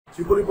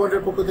ত্রিপুরি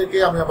পয়েন্টের পক্ষ থেকে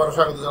আমি আবারও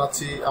স্বাগত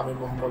জানাচ্ছি। আমি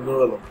মোহাম্মদ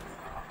নুরুল।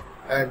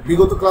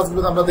 বিগত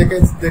ক্লাসগুলোতে আমরা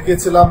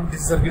দেখেছিলাম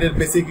ডিসি সার্কিটের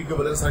বেসিক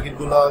ইকুইভ্যালেন্ট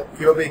সার্কিটগুলো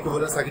কিভাবে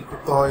ইকুইভ্যালেন্ট সার্কিট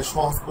করতে হয়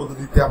সহজ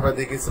পদ্ধতিতে আমরা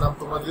দেখেছিলাম।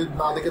 তোমরা যদি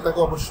না দেখে থাকো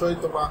অবশ্যই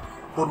তোমরা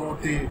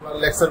পরবর্তী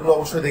লেকচারগুলো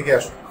অবশ্যই দেখে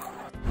আসো।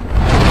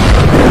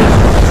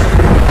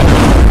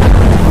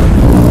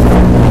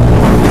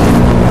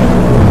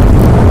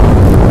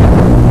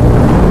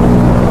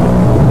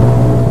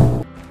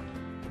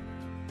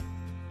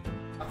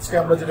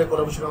 আজকে আমরা যেটা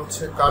করব সেটা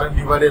হচ্ছে কারেন্ট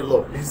ডিভাইডের ল।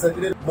 ডিসি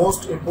সার্কিটের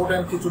মোস্ট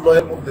ইম্পর্টেন্ট কিছু ল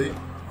এর মধ্যে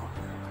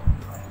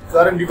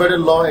কারেন্ট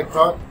ডিভাইডের ল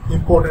একটা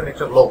ইম্পর্টেন্ট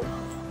একটা ল।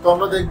 তো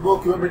আমরা দেখবো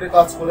কিভাবে এটা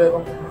কাজ করে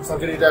এবং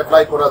সার্কিটে এটা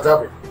অ্যাপ্লাই করা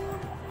যাবে।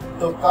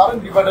 তো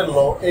কারেন্ট ডিভাইডের ল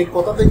এই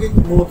কথা থেকে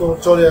মূলত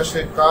চলে আসে,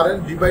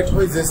 কারেন্ট ডিভাইড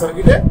হয় যে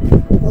সার্কিটে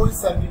ওই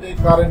সার্কিটে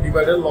কারেন্ট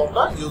ডিভাইডের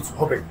লটা ইউজ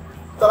হবে।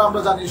 তাহলে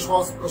আমরা জানি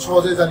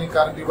সহজে জানি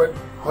কারেন্ট ডিভাইড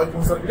হয়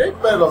কোন সার্কিটে,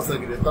 প্যারালাল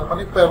সার্কিটে। তার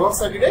মানে প্যারালাল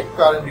সার্কিটে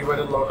কারেন্ট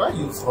ডিভাইডের লটা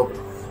ইউজ হবে।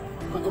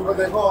 তো তোমরা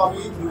দেখো আমি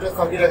দুটো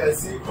সার্কিট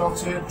দেখাইছি, একটা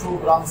হচ্ছে 2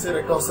 ব্রাঞ্চের,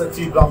 একটা হচ্ছে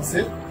 3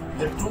 ব্রাঞ্চের।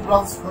 যে 2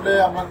 ব্রাঞ্চ হলে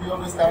আমরা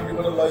কিভাবে কারেন্ট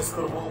ডিভাইডার ল ইউজ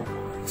করব,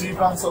 3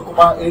 ব্রাঞ্চ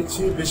অথবা এর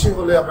চেয়ে বেশি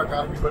হলে আমরা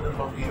কারেন্ট ডিভাইডার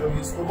ল কিভাবে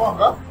ইউজ করব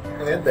আমরা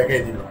এখানে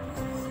দেখাই দিলাম।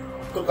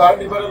 তো কারেন্ট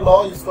ডিভাইডার ল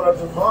ইউজ করার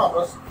জন্য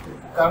আমরা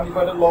কারেন্ট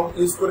ডিভাইডার ল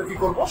ইউজ করে কি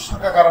করব,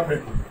 শাখা কারেন্ট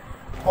বের করব।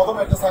 প্রথমে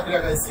একটা সার্কিট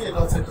দেখাইছি, এটা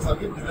হচ্ছে একটা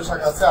সার্কিট, দুটো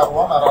শাখা আছে,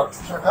 R1 আর R2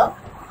 শাখা।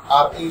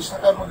 আর এই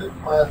শাখার মধ্যে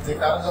যে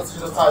কারেন্ট যাচ্ছে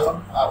সেটা হচ্ছে I1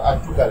 আর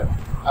I2 কারেন্ট।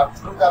 আর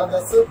টোটাল কারেন্ট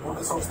যাচ্ছে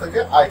ভোল্টেজ সোর্স থেকে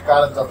I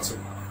কারেন্ট যাচ্ছে।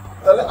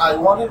 তাহলে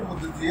I1 এর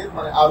মধ্যে দিয়ে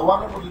মানে R1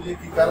 এর মধ্যে দিয়ে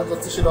কি কারেন্ট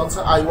যাচ্ছে সেটা হচ্ছে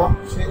I1।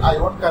 সেই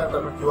I1 কারেন্ট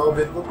আমরা কিভাবে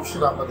বের করবো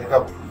সেটা আমরা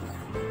দেখাবো।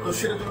 তো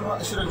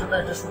সেটার জন্য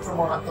একটা সূত্র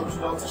মনে রাখতে হবে,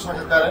 সেটা হচ্ছে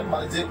শাখা কারেন্ট,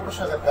 মানে যে কোনো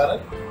শাখার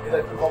কারেন্ট, এটা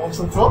একটা কমন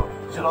সূত্র,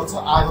 সেটা হচ্ছে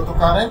আগত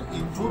কারেন্ট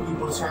ইনটু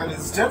বিপরীত শাখার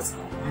রেজিস্ট্যান্স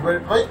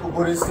ডিভাইডেড বাই উপ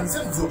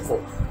রেজিস্ট্যান্সের যোগফল।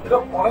 এটা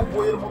অনেক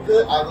বইয়ের মধ্যে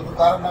আগত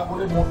কারেন্ট না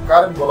বলে মোট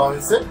কারেন্ট বলা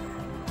হয়েছে।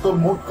 তো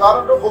মোট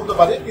কারেন্টও বলতে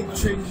পারি, কিন্তু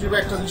সেই হিসেবে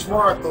একটা জিনিস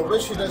মনে রাখতে হবে,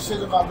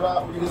 সেজন্য আমরা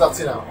ওইদিকে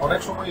যাচ্ছি না। অনেক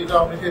সময় এটা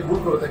অনেকে ভুল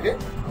করে থাকে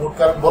মোট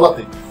কারেন্ট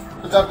বলাতে।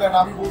 তো যার কারণে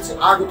আমি বলছি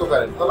আগত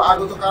কারেন্ট। তাহলে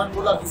আগত কারেন্ট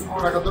বলে আর কিছু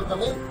মনে রাখার দরকার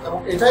নেই, এবং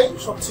এটাই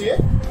সবচেয়ে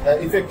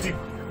ইফেক্টিভ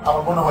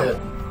আমার মনে হয়।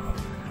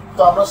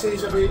 তো আমরা সেই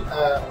হিসেবে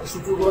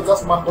সূত্রগুলো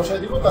জাস্ট মান বসাই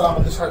দিব, তাহলে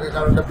আমাদের শাখা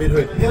কারেন্টটা বের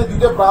হয়ে যাবে। এখানে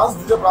দুটো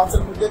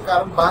ব্রাঞ্চের মধ্যে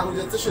কারেন্ট ভাগ হয়ে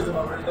যাচ্ছে, সেজন্য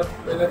আমরা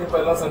এটাকে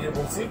প্যারালাল সার্কিট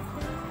বলছি।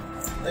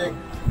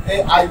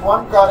 এই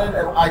I1 কারেন্ট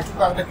এবং I2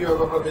 কারেন্টটা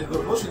কিভাবে আমরা বের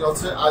করবো, সেটা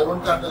হচ্ছে I1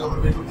 কারেন্টটা যখন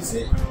বের করতেছি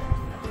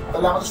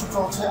তাহলে আমাদের সূত্র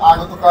হচ্ছে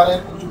আগত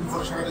কারেন্ট ইনটু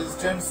বিপরীত শাখার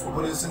রেজিস্ট্যান্স উপ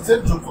রেজিস্ট্যান্সের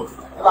যোগফল।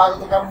 তাহলে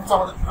আগত কারেন্ট হচ্ছে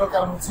আমাদের টোটাল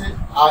কারেন্ট হচ্ছে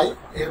I,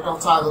 এটা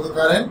হচ্ছে আগত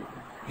কারেন্ট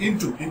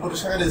ইনটু বিপরীত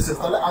শাখার রেজিস্ট্যান্স।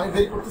 তাহলে আমি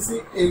বের করতেছি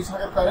এই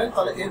শাখার কারেন্ট,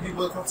 তাহলে এর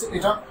বিপরীত হচ্ছে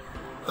এটা,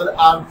 তাহলে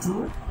R2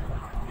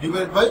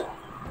 ডিভাইড বাই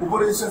উপ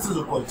রেজিস্ট্যান্সের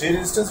যোগফল। যে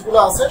রেজিস্ট্যান্স গুলো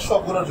আছে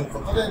সবগুলোর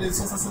যোগফল। তাহলে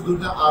রেজিস্ট্যান্স আছে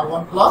দুইটা,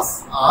 R1 প্লাস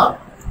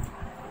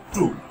R2।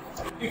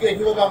 ঠিক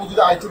একইভাবে আমি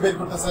যদি I2 বের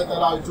করতে চাই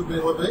তাহলে I2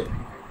 বের হবে।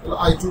 তাহলে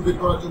I2 বের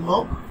করার জন্য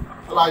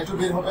তাহলে I2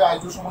 বের হবে,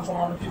 I2 সমান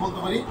সমান আমি কি বলতে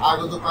পারি,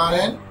 আগত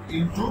কারেন্ট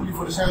ইনটু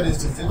বিপরীত শাখার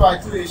রেজিস্ট্যান্স। যেহেতু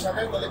I2 এই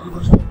শাখায়, তাহলে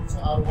বিপরীত শাখা হচ্ছে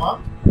R1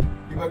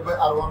 divide by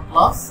R1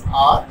 plus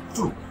R2।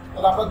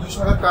 তাহলে আমরা দুই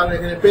শাখার কারেন্ট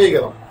এখানে পেয়ে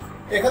গেলাম।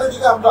 এখানে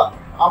যদি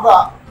আমরা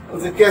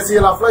যে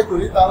KCL অ্যাপ্লাই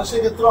করি তাহলে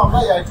সেই ক্ষেত্রে আমরা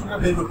এই I2 টা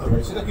বের করতে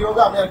পারি। সেটা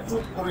কিভাবে আমি একটু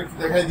করে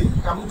দেখাই দিই।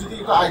 আমি যদি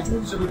এটা I2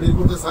 হিসেবে বের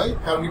করতে চাই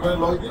কারেন্ট ডিভাইডার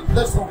ল দিয়ে,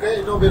 দ্যাটস ওকে,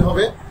 এটাও বের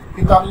হবে।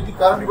 কিন্তু আমি যদি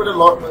কারেন্ট ডিভাইডার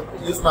ল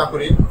ইউজ না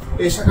করি,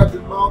 এই শাখার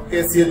জন্য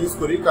KCL ইউজ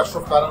করি,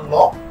 কারশফ কারেন্ট ল,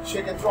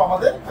 সেক্ষেত্রে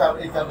আমাদের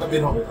এই কারেন্টটা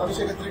বের হবে। তাহলে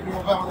সেক্ষেত্রে কি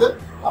হবে,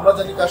 আমরা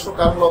জানি কারশফ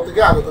কারেন্ট ল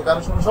থেকে আগত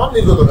কারেন্ট সমান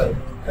নির্গত কারেন্ট।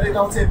 তাহলে এটা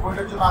হচ্ছে এই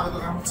পয়েন্টের জন্য আগত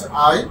কারেন্ট হচ্ছে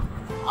I,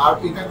 আর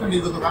এখানকার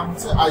নির্গত কারেন্ট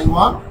হচ্ছে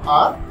I1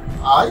 আর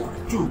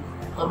I2।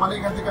 তার মানে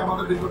এখান থেকে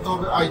আমাদের বের করতে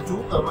হবে I2।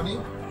 তার মানে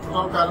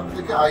টোটাল কারেন্ট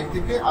থেকে I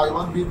থেকে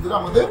I1 বিয়োগ দিলে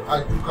আমাদের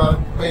I2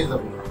 কারেন্ট পেয়ে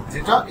যাবে,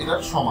 যেটা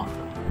এটার সমান।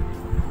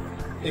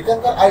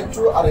 এখানকার I2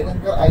 আর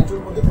এখানকার I2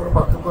 এর মধ্যে কোনো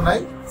পার্থক্য নাই,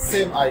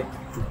 সেম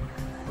I2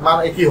 মান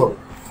একই হবে।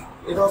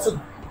 এটা হচ্ছে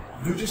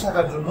দুইটি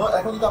শাখার জন্য।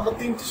 এখন যদি আমরা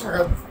তিনটি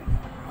শাখা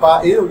বা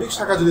এর অধিক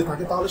শাখা যদি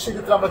থাকে তাহলে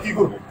সেক্ষেত্রে আমরা কি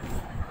করবো,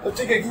 তো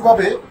ঠিক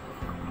একইভাবে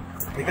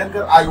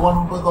এখানকার I1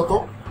 হবে কত,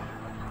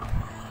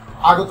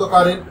 আগত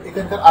কারেন্ট,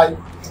 এখানকার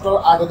টোটাল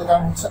আগত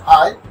কারেন্ট হচ্ছে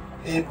I,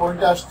 এই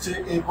পয়েন্টে আসছে,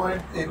 এই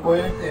পয়েন্ট, এই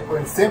পয়েন্ট, এই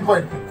পয়েন্ট, সেম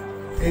পয়েন্ট,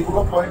 এইগুলো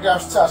পয়েন্টে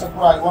আসছে, আসার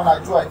পর I1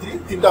 I2 I3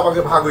 তিনটা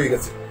ভাগে ভাগ হয়ে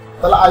গেছে।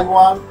 তাহলে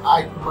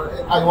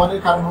I1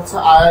 এর কারেন্ট হচ্ছে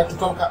I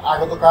টোটাল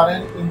আগত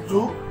কারেন্ট ইনটু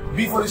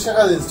বিপরীত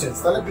শাখার রেজিস্ট্যান্স।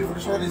 তাহলে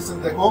বিপরীত শাখার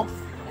রেজিস্ট্যান্স দেখো,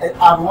 এই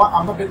R1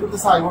 আমরা বের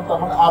করতেছি I1, তার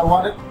মানে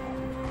R1 এর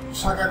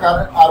শাখা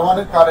কারেন্ট, R1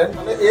 এর কারেন্ট,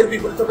 মানে এর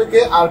বিপরীত হবে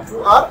কে, R2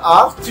 আর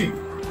R3।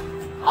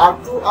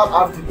 R2 আর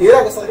R3 এর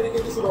আগে সার্কিটে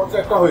কিন্তু শুধুমাত্র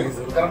একটা হয়ে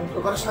গেছে, কারণ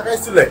ওখানে শাখায়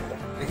ছিল একটা,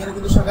 এখানে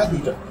কিন্তু শাখা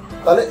দুইটা।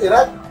 তাহলে এরা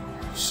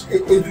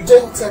এই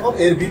দুইটাই হচ্ছে এখন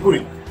এর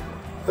বিপরীত।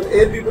 তাহলে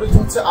এর বিপরীত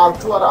হচ্ছে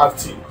R2 আর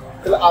R3।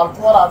 তাহলে R2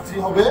 আর R3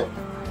 হবে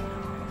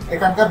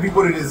এখানকার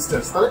বিপরীত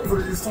রেজিস্ট্যান্স। তাহলে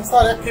বিপরীত রেজিস্ট্যান্সটা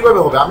আর কিভাবে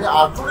হবে, আমি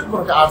R2 লিখবো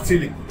নাকি R3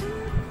 লিখবো?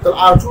 তাহলে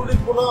R2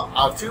 লিখবো না,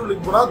 R3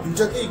 লিখবো না,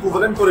 দুইটাকে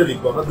ইকুইভ্যালেন্ট করে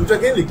লিখবো। আমরা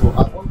দুইটাকেই লিখবো,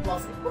 R1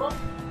 প্লাস লিখবো না,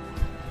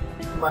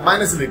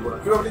 মাইনাস লিখবো না।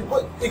 কিভাবে লিখবো,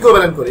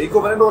 ইকুইভ্যালেন্ট করে।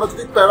 ইকুইভ্যালেন্ট ওরা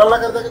যদি প্যারালাল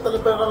আকারে থাকে তাহলে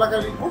প্যারালাল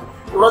আকারে লিখবো,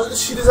 ওরা যদি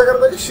সিরিজ আকারে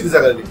থাকে সিরিজ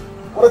আকারে লিখবো।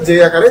 ওরা যে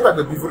আকারে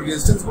থাকবে, বিপরীত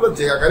রেজিস্ট্যান্স গুলো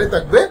যে আকারে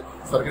থাকবে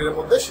সার্কিটের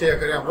মধ্যে, সেই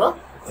আকারে আমরা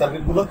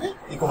সার্কিটগুলোকে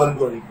ইকুইভ্যালেন্ট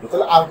করে লিখবো।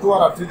 তাহলে R2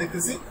 আর R3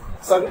 দেখতেছি,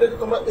 সার্কিটটাকে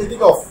তোমরা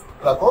এদিকে অফ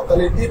রাখো,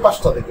 তাহলে এই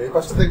পাশটা দেখবে, এই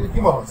পাশটা দেখবে কি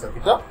মনে হয়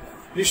সার্কিটটা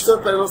নিশ্চয়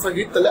প্যারালাল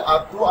সার্কিট। তাহলে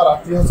R2 আর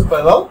R3 হচ্ছে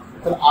প্যারালাল,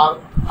 তাহলে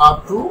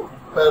R2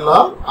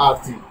 প্যারালাল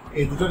R3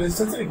 এই দুটো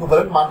রেজিস্ট্যান্সের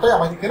ইকুইভ্যালেন্ট মানটাই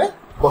আমাকে এখানে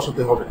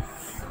বসাতে হবে।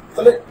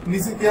 তাহলে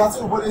নিচে কি আছে,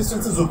 উভয়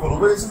রেজিস্ট্যান্সের যোগফল।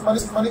 উভয়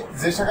রেজিস্ট্যান্স মানে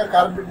যে শাখার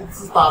কারেন্ট বের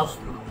করতেছে তার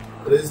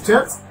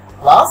রেজিস্ট্যান্স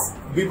প্লাস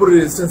বিপরীত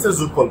রেজিস্ট্যান্সের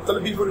যোগফল।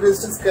 তাহলে বিপরীত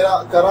রেজিস্ট্যান্স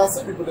কারা আছে,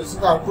 বিপরীত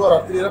রেজিস্ট্যান্স R2 আর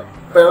R3 এরা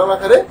প্যারালাল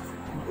আকারে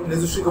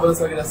নিজস্ব ইকুইভ্যালেন্ট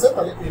সার্কিট আছে।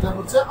 তাহলে এটা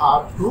হচ্ছে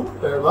R2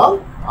 প্যারালাল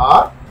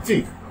R3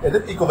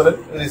 এদের ইকুইভ্যালেন্ট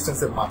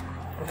রেজিস্ট্যান্সের মান।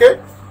 ওকে,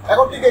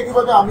 এখন ঠিক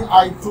একইভাবে আমি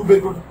I2 বের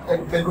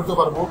করতে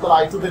পারবো। তাহলে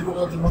I2 বের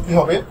করার জন্য কি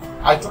হবে,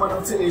 I2 মানে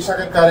হচ্ছে এই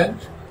শাখার কারেন্ট।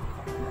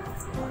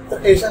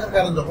 এই শাখার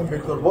কারেন্ট যখন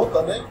বের করবো,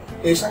 তাহলে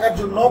এই শাখার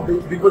জন্য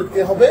বিপরীত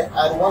কে হবে,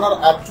 R1 আর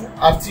R2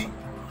 R3।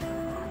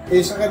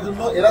 এই শাখার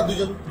জন্য এরা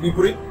দুজন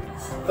বিপরীত।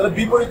 তাহলে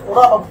বিপরীত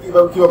ওরা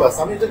কিভাবে আছে,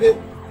 আমি এটাকে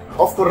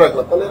অফ করে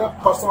রাখলাম। তাহলে এরা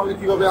পার্সোনালি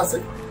কিভাবে আছে,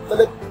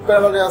 তাহলে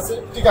প্যারালালে আছে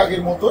ঠিক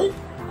আগের মতোই,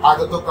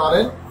 আগত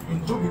কারেন্ট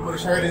ইনটু বিপরীত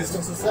শাখার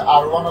রেজিস্ট্যান্স হচ্ছে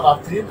R1 R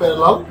R3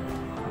 parallel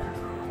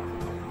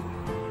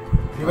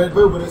divide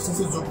by উভয়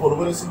রেজিস্ট্যান্সের যোগফল।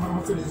 উভয় রেজিস্ট্যান্স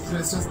হচ্ছে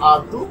resistance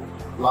R2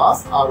 plus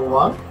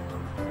R1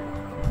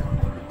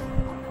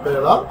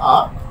 parallel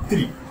R3।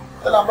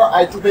 তাহলে আমরা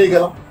I2 পেয়ে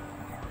গেলাম।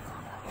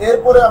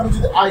 এরপরে আমি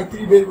যদি I3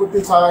 বের করতে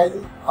চাই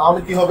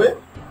তাহলে কি হবে,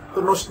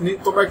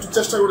 তোমরা একটু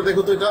চেষ্টা করে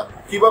দেখো তো এটা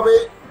কিভাবে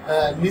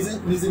নিজে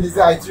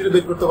I3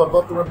 বের করতে পারবো।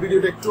 তোমরা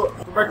ভিডিওটা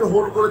একটু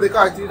হোল্ড করে দেখো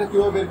I3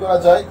 কিভাবে বের করা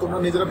যায়। তোমরা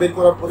নিজেরা বের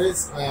করার পরে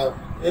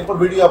এরপর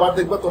ভিডিও আবার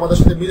দেখবা, তোমাদের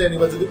সাথে মিলে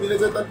নিবা। যদি মিলে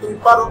যায় তাহলে তুমি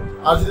পারো,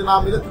 আর যদি না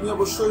মিলে তুমি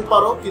অবশ্যই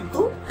পারো, কিন্তু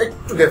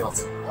একটু গ্যাপ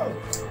আছে।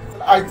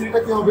 I3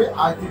 কি হবে,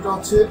 I3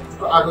 হচ্ছে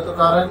আগত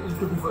কারেন্ট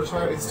ইনটু বিপরীত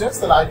শাখার রেজিস্ট্যান্স।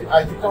 তাহলে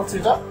I3 হচ্ছে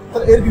এটা।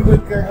 তাহলে এর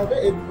বিপরীত কি হবে,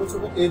 এর বিপরীত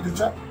হবে এই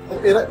দুটো।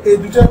 তাহলে এরা এই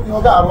দুটো কি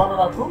হবে, R1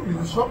 আর R2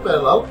 নিজস্ব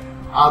প্যারালাল,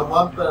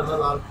 R1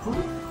 প্যারালাল R2।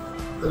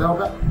 তাহলে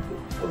আমরা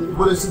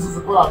উভয়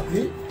রেজিস্ট্যান্সের উপর R3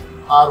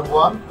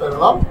 R1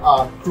 প্যারালাল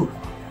R2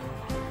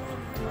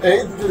 এই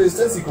দুটো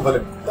রেজিস্ট্যান্স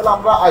ইকুইভ্যালেন্ট। তাহলে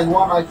আমরা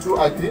I1 I2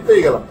 I3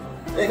 পেয়ে গেলাম।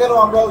 এখানেও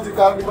আমরা ওই যে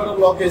কারেন্ট ডিভাইডার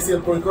ল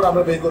কেসিএল প্রয়োগ করে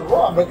আমরা বের করবো।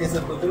 আমরা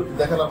কেসিএল প্রয়োগ করে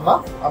দেখালাম না,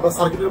 আমরা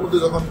সার্কিটের মধ্যে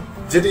যখন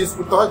যেটা ইউজ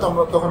করতে হয়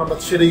তখন আমরা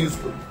সেটা ইউজ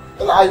করি।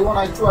 তাহলে I1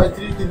 I2 I3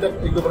 তিনটা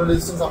ইকুইভ্যালেন্ট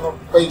রেজিস্ট্যান্স আমরা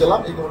পেয়ে গেলাম।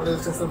 ইকুইভ্যালেন্ট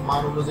রেজিস্ট্যান্সের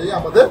মান অনুযায়ী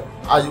আমাদের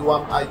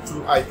I1 I2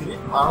 I3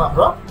 মান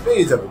আমরা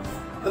পেয়ে যাব।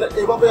 তাহলে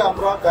এভাবে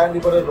আমরা কারেন্ট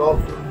ডিভাইডার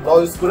ল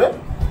ইউজ করে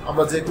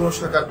আমরা যে কোনো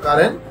শাখার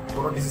কারেন্ট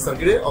কোনো ডিসি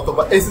সার্কিটে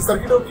অথবা এসি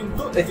সার্কিটেও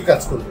কিন্তু একই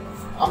কাজ করবে।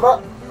 আমরা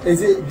এই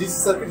যে ডিসি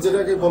সার্কিট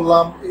যেটাকে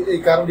বললাম, এই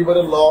কারেন্ট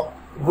ডিভাইডার ল,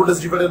 ভোল্টেজ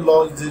ডিভাইডার ল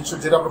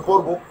যেটা আমরা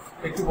পড়বো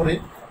একটু পরে,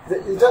 যে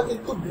এটা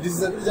কিন্তু ডিসি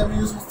সার্কিট যে আমি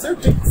ইউজ করছি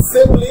ঠিক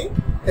সেমলি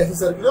এসি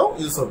সার্কিটেও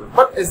ইউজ হবে,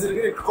 বাট এসি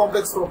সার্কিট একটু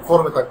কমপ্লেক্স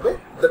ফর্মে থাকবে,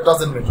 দ্যাট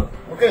ডাজন্ট ম্যাটার।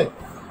 ওকে,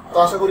 তো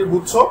আশা করি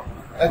বুঝছো।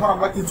 এখন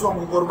আমরা কিছু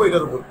অঙ্ক করবো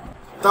এটার উপর।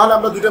 তাহলে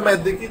আমরা দুইটা ম্যাথ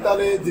দেখি,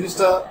 তাহলে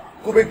জিনিসটা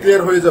খুবই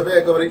ক্লিয়ার হয়ে যাবে।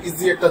 একেবারে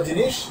ইজি একটা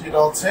জিনিস, যেটা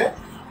হচ্ছে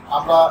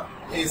আমরা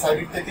এই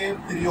সার্কিট থেকে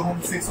 3 ওহম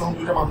 6 ওহম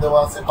দুইটা মান দেওয়া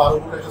আছে, 12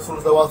 ভোল্ট একটা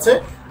সোর্স দেওয়া আছে,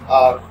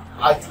 আর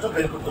I2 টা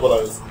বের করতে বলা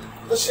হয়েছে।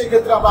 তো সেই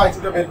ক্ষেত্রে আমরা I2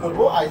 টা বের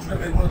করবো। I2 টা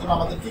বের করার জন্য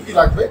আমাদের কি কি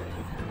লাগবে,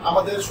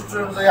 আমাদের সূত্র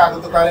অনুযায়ী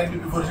আগত কারেন্ট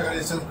বিপরীত শাখার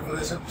রেজিস্ট্যান্স,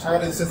 বিপরীত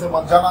শাখার রেজিস্ট্যান্সের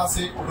মান জানা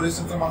আছে, উভয়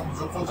রেজিস্ট্যান্সের মান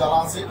যোগফল জানা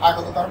আছে,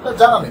 আগত কারেন্টটা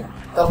জানা নেই।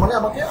 তার মানে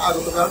আমাকে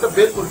আগত কারেন্টটা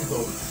বের করে দিতে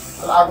হবে।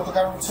 তাহলে আগত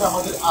কারেন্ট হচ্ছে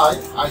আমাদের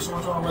I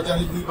সমান আমরা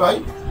জানি 2 বাই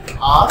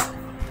R।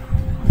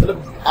 তাহলে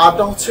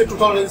Rটা হচ্ছে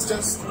টোটাল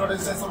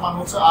রেজিস্ট্যান্সের মান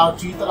হচ্ছে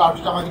RT। তাহলে RT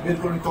টা আমাকে বের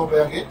করে নিতে হবে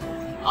আগে।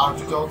 RT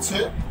টা হচ্ছে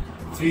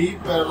 3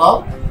 প্যারালাল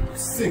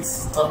 6,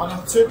 তার মানে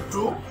হচ্ছে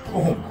 2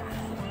 ওহম।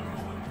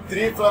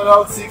 3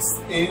 প্যারালাল 6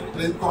 এর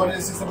ইকুইভ্যালেন্ট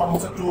রেজিস্ট্যান্সের মান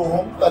হচ্ছে 2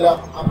 ওহম। তাহলে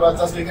আমরা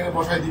জাস্ট এখানে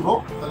বসাই দিব।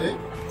 তাহলে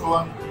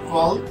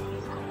 12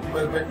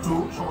 ডিভাইড বাই 2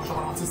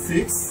 সমান হচ্ছে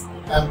 6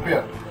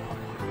 অ্যাম্পিয়ার।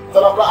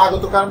 তাহলে আমরা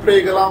আগত কারেন্ট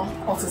পেয়ে গেলাম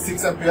হচ্ছে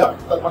 6 অ্যাম্পিয়ার।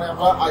 তার মানে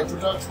আমরা I2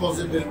 টা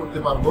সহজে বের করতে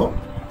পারবো।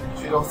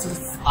 সেটা হচ্ছে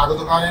আগত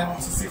কারেন্ট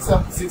হচ্ছে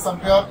 6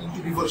 অ্যাম্পিয়ার ইনটু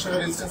বিপরীত শাখার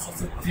রেজিস্ট্যান্স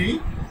হচ্ছে 3,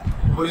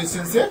 বিপরীত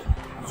রেজিস্ট্যান্সে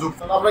যোগ।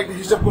 তাহলে আমরা একটু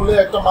হিসাব করলে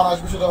একটা মান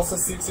আসবে, সেটা হচ্ছে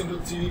 6 ×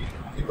 3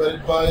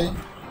 ডিভাইডেড বাই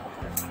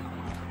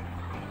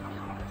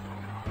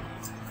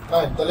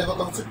 9। তাহলে কত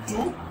হচ্ছে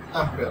 2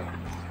 অ্যাম্পিয়ার।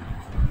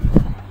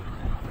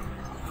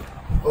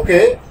 ওকে,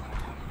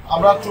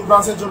 আমরা 2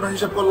 ব্রাঞ্চের জন্য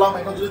হিসাব করলাম।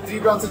 এখন যদি 3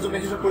 ব্রাঞ্চের জন্য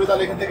হিসাব করি,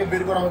 তাহলে এখান থেকে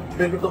বের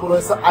করতে বলা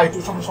হয়েছে I2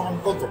 সমান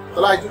কত।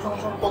 তাহলে I2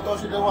 সমান কত,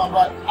 সেটাও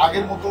আমরা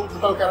আগের মতো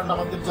টোটাল কারেন্ট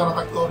আমাদের জানা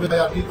থাকতে হবে।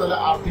 তাহলে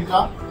RT টা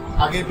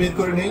আগে বের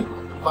করে নেই,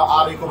 বা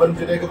R ইকুইভ্যালেন্ট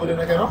যেটাকে বলি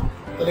না কেন।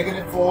 তাহলে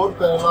এখানে 4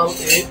 প্যারালাল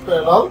 8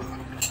 প্যারালাল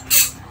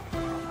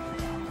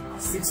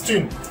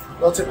 16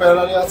 হচ্ছে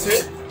প্যারালালে আছে।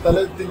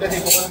 তাহলে তিনটাকে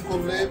ইকুইভ্যালেন্ট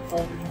করলে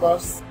 4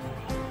 ইনভার্স,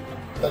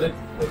 তাহলে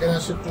এখানে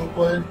আসে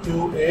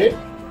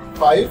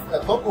 2.285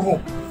 এত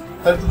ওহম।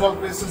 তাহলে টোটাল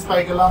রেজিস্ট্যান্স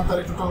পাই গেলাম।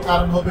 তাহলে টোটাল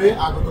কারেন্ট হবে,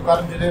 আগত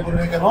কারেন্ট যেটাই বলি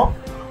না কেন,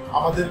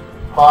 আমাদের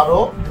 12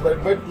 ডিভাইড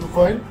বাই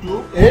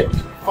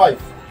 2.285।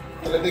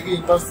 তাহলে এটাকে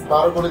ইনভার্স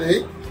 12 করে দেই,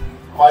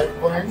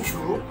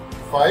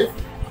 5.25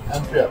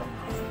 অ্যাম্পিয়ার।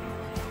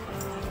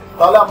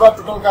 তাহলে আমরা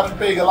টোটাল কারেন্ট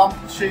পেয়ে গেলাম।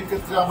 সেই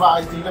ক্ষেত্রে আমরা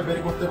I3 টা বের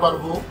করতে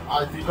পারবো।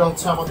 I3 টা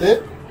হচ্ছে আমাদের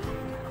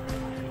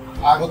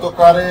আগত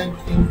কারেন্ট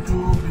ইনটু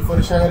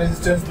বিপরীত শাখা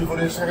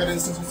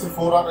রেজিস্ট্যান্স হচ্ছে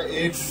 4 আর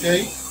 8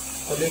 দুটাই,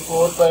 তাহলে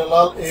 4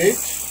 প্যারালাল 8,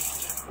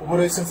 উপর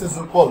রেজিস্ট্যান্সের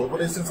যোগফল, উপর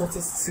রেজিস্ট্যান্স হচ্ছে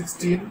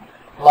 16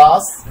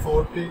 প্লাস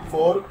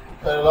 44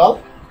 প্যারালাল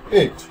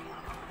 8।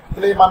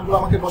 তাহলে এই মানগুলো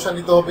আমাকে বসা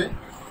নিতে হবে।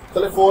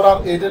 তাহলে 4 আর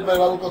 8 এর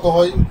প্যারালাল কত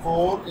হয়?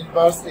 4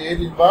 ইনভার্স 8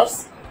 ইনভার্স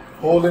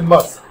হোল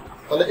ইনভার্স,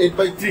 তাহলে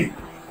 8/3।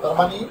 তার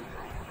মানে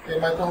এর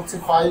মানটা হচ্ছে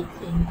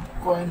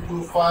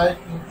 5.25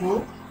 ইনটু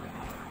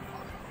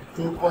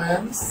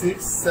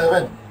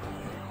 2.67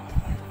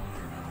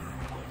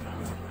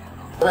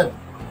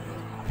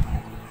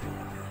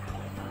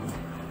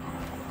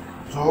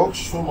 যোগ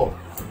 16,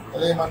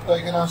 তাহলে এই মানটা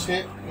এখানে আসে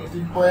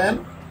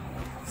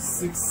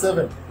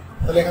 18.67।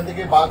 তাহলে এখান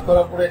থেকে ভাগ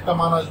করার পরে একটা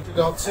মান আসবে,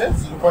 এটা হচ্ছে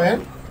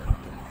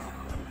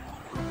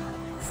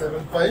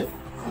 0.75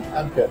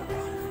 অ্যাম্পিয়ার।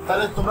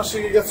 তাহলে তোমরা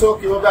শিখে গেছো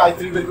কিভাবে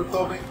i3 বের করতে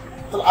হবে।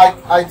 তাহলে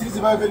i3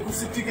 যেভাবে বের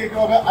করছি ঠিক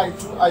একইভাবে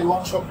i2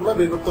 i1 সবগুলো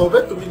বের করতে হবে।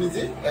 তুমি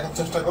নিজে এখন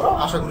চেষ্টা করো,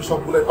 আশা করি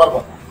সবগুলোই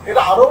পারবা।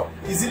 এটা আরো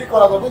ইজিলি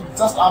করা যাবে,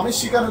 জাস্ট আমি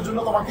শেখানোর জন্য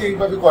তোমাকে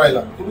এইভাবে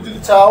করাইলাম। তুমি যদি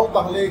চাও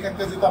তাহলে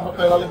এখানকার যেহেতু আমরা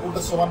প্যারালাল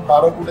ভোল্টেজ সমান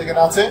 12 ভোল্ট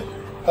এখানে আছে,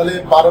 তাহলে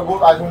 12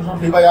 ভোল্ট i1 সমান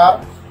v/r,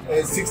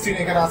 16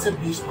 এখানে আছে,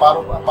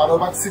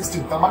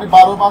 12/16, তার মানে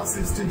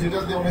 12/16 যেটা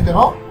দিয়ে অনেক কেন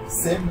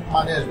সেম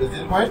মানে আসবে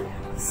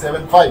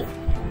 0.75।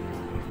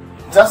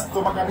 জাস্ট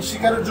তোমাকে আমি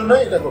শেখানোর জন্য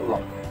এটা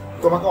করলাম।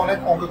 তোমাকে অনেক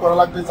অঙ্ক করা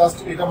লাগবে, জাস্ট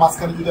এটা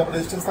মাঝখানে যদি আমরা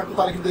রেজিস্ট্যান্স থাকতো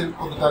তাহলে কিন্তু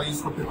তারা ইউজ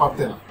করতে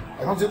পারতে না।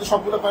 এখন যেহেতু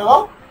সবগুলো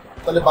প্যারালাল,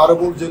 তাহলে 12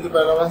 ভোল্ট যেহেতু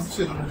প্যারালাল আছে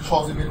সেজন্য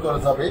সহজে বের করা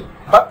যাবে।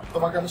 বাট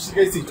তোমাকে আমি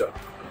শিখাইছি এটা,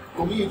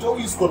 তুমি এটাও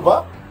ইউজ করবা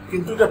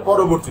কিন্তু এটা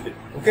পরবর্তীতে।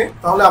 ওকে,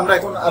 তাহলে আমরা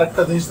এখন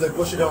আরেকটা জিনিস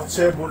দেখবো, সেটা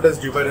হচ্ছে ভোল্টেজ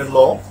ডিভাইডের ল।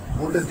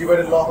 ভোল্টেজ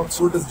ডিভাইডের ল হচ্ছে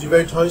ভোল্টেজ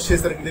ডিভাইড হয় সেই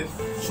সার্কিটের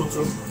সূত্র।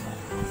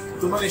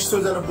 তোমরা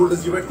নিশ্চয়ই জানো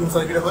ভোল্টেজ ডিভাইড কোন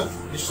সার্কিটে হয়,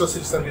 নিশ্চয়ই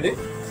সিরিজ সার্কিটে।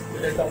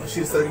 এটা আমরা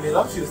সিরিজ সার্কিট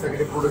নিলাম, সিরিজ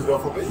সার্কিটে ভোল্টেজ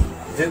ড্রপ হবে,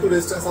 যেহেতু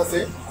রেজিস্ট্যান্স আছে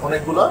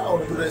অনেকগুলো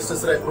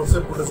রেজিস্ট্যান্সের অ্যাক্রসে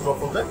ভোল্টেজ ড্রপ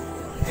হবে।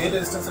 এই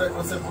রেজিস্ট্যান্সের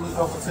অ্যাক্রসে ভোল্টেজ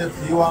ড্রপ হচ্ছে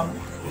V1,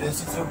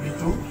 রেজিস্ট্যান্সের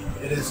V2,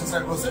 এই রেজিস্ট্যান্সের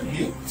অ্যাক্রসে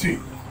V3,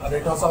 আর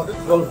এটা হচ্ছে আমাদের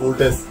টোটাল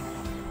ভোল্টেজ।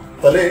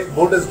 তাহলে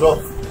ভোল্টেজ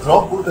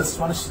ড্রপ ভোল্টেজ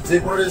মানে যে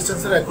কোনো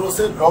রেজিস্ট্যান্সের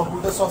অ্যাক্রসে ড্রপ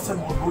ভোল্টেজ হচ্ছে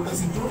মোট ভোল্টেজ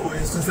ইনটু ওই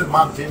রেজিস্ট্যান্সের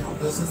মান। যে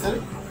রেজিস্ট্যান্সের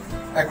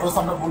অ্যাক্রস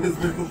আমরা ভোল্টেজ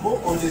বের করব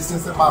ওই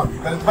রেজিস্ট্যান্সের মান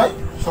ডিভাইডেড বাই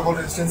সকল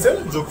রেজিস্ট্যান্সের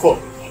যোগফল,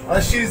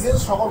 মানে সিরিজের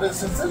সকল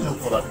রেজিস্ট্যান্সের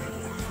যোগফল আর কি।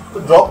 তো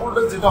ড্রপ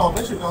ভোল্টেজ যেটা হবে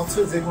সেটা হচ্ছে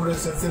যে কোনো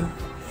রেজিস্ট্যান্সের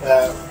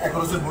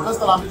অ্যাক্রসের ভোল্টেজ।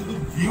 তাহলে আমি যদি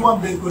V1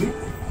 বের করি,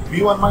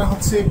 V1 মানে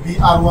হচ্ছে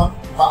VR1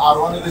 বা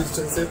R1 এর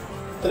রেজিস্ট্যান্সের,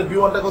 তাহলে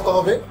V1 টা কত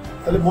হবে?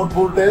 তাহলে মোট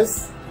ভোল্টেজ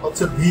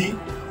হচ্ছে V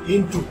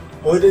ইনটু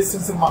ওই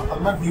রেজিস্ট্যান্সের মান, তার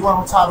মানে V1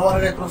 হচ্ছে R1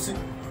 এর অ্যাক্রসে,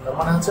 তার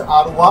মানে হচ্ছে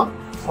R1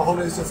 সকল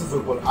রেজিস্ট্যান্সের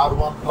যোগফল,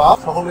 R1 প্লাস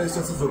সকল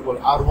রেজিস্ট্যান্সের যোগফল,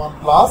 R1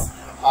 plus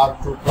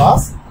R2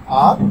 plus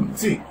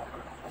R3।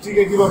 ঠিক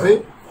একইভাবে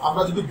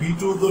আমরা যদি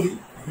V2 ধরি,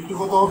 V2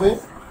 কত হবে?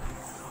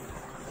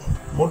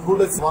 মোট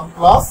voltage 1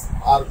 plus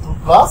R2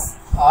 plus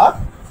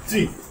R3,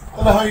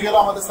 তাহলে হয়ে গেল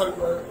আমাদের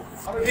সার্কিট।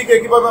 ঠিক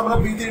একইভাবে আমরা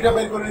V3 টা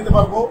বের করে নিতে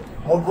পারবো,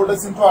 মোট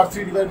voltage into R3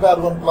 divide by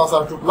R1 plus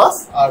R2 plus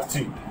R3।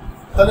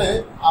 তাহলে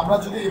আমরা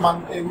যদি এই মান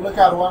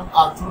এগুলোকে R1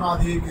 R2 না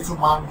দিয়ে কিছু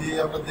মান দিয়ে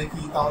আমরা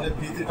দেখি, তাহলে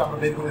V3 টা আমরা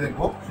বের করে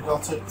দেখবো। সেটা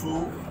হচ্ছে 2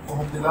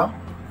 ওহম দিলাম,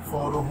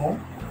 4 ওহম,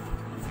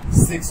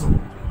 6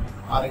 ওহম,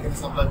 আর এখানে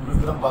সাপ্লাই ভোল্টেজ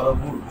দিলাম 12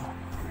 ভোল্ট।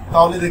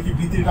 তাহলে দেখি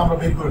V3 টা আমরা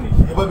বের করে নিই,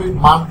 এভাবে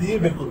মান দিয়ে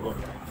বের করবো।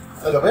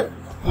 তাহলে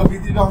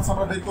V3 টা হচ্ছে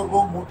আমরা বের করবো,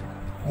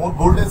 মোট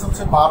ভোল্টেজ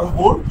হচ্ছে 12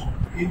 ভোল্ট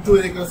ইনটু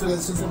এর এক্রস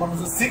রেজিস্ট্যান্সের মান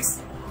হচ্ছে 6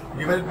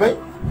 ডিভাইড বাই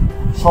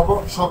সকল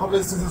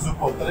রেজিস্ট্যান্সের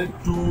যোগফল, তাহলে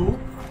 2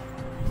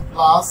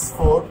 প্লাস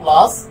 4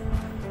 প্লাস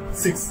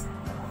 6,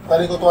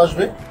 তাহলে কত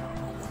আসবে?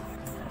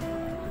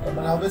 তার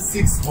মানে হবে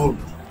 6 ভোল্ট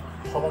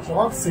সমান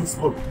সমান 6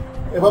 ভোল্ট।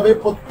 এভাবে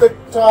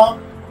প্রত্যেকটা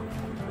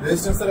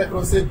রেজিস্ট্যান্সের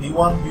অ্যাক্রসে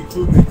V1 V2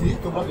 V3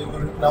 তোমরা বের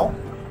করে নাও,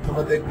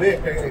 তোমরা দেখবে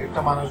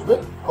একটা মান আসবে,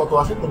 কত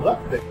আসে তোমরা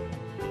দেখবে।